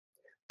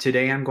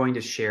Today, I'm going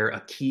to share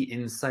a key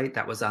insight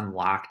that was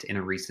unlocked in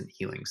a recent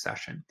healing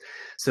session.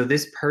 So,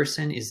 this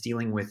person is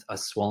dealing with a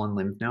swollen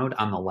lymph node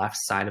on the left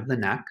side of the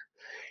neck.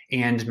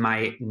 And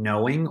my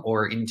knowing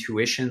or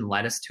intuition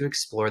led us to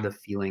explore the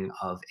feeling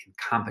of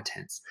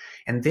incompetence.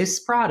 And this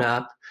brought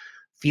up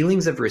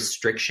feelings of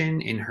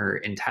restriction in her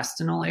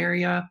intestinal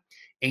area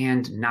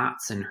and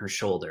knots in her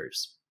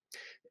shoulders.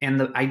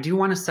 I do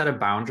want to set a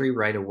boundary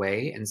right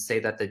away and say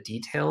that the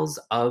details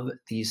of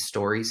these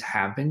stories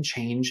have been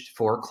changed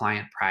for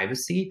client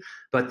privacy,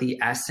 but the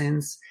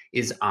essence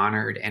is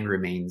honored and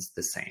remains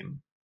the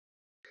same.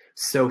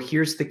 So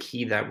here's the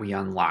key that we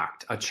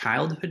unlocked. A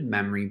childhood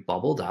memory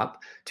bubbled up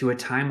to a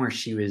time where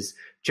she was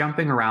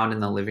jumping around in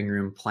the living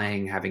room,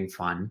 playing, having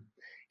fun.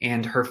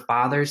 And her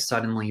father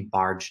suddenly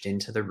barged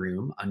into the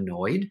room,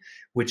 annoyed,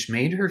 which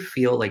made her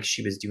feel like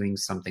she was doing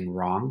something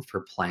wrong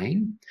for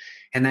playing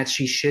and that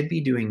she should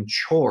be doing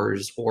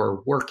chores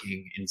or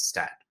working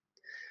instead.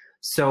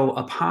 So,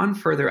 upon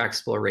further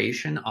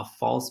exploration, a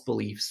false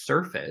belief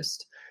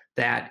surfaced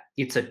that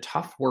it's a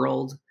tough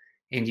world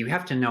and you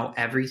have to know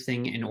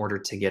everything in order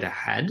to get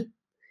ahead.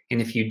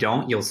 And if you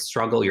don't, you'll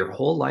struggle your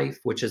whole life,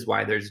 which is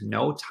why there's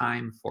no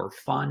time for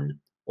fun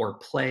or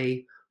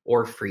play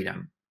or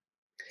freedom.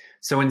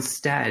 So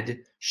instead,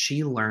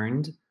 she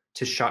learned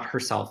to shut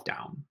herself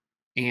down.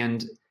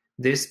 And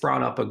this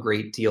brought up a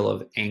great deal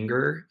of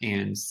anger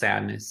and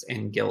sadness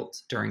and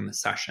guilt during the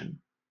session.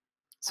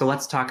 So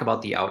let's talk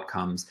about the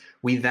outcomes.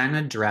 We then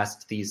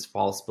addressed these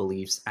false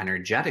beliefs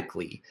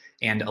energetically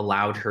and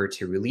allowed her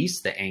to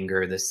release the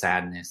anger, the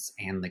sadness,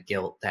 and the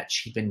guilt that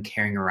she'd been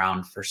carrying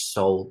around for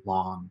so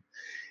long.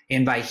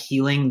 And by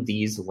healing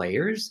these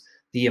layers,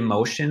 the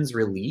emotions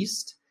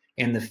released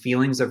and the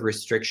feelings of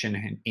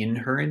restriction in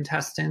her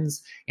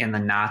intestines and the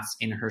knots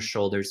in her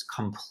shoulders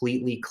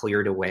completely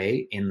cleared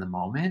away in the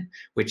moment,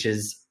 which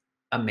is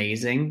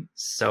amazing,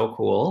 so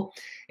cool.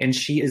 And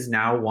she is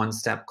now one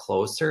step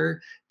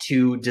closer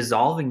to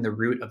dissolving the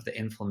root of the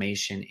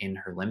inflammation in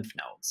her lymph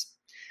nodes.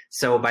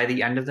 So by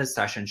the end of the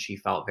session, she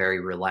felt very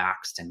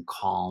relaxed and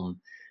calm.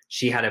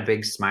 She had a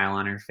big smile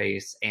on her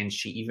face, and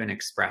she even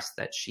expressed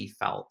that she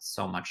felt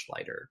so much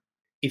lighter.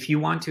 If you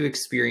want to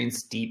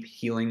experience deep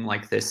healing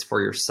like this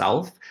for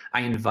yourself,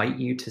 I invite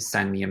you to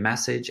send me a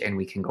message and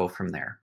we can go from there.